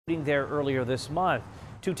there earlier this month.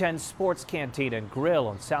 210 Sports Canteen and Grill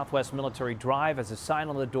on Southwest Military Drive has a sign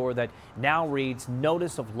on the door that now reads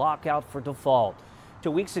Notice of Lockout for Default.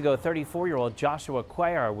 2 weeks ago, 34-year-old Joshua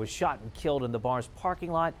Cuellar was shot and killed in the bar's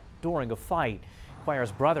parking lot during a fight.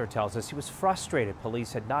 Cuellar's brother tells us he was frustrated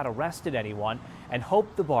police had not arrested anyone and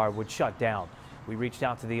hoped the bar would shut down. We reached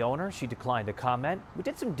out to the owner. She declined to comment. We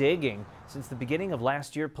did some digging. Since the beginning of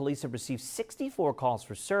last year, police have received 64 calls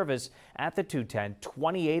for service at the 210.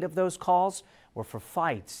 28 of those calls were for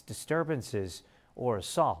fights, disturbances, or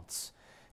assaults.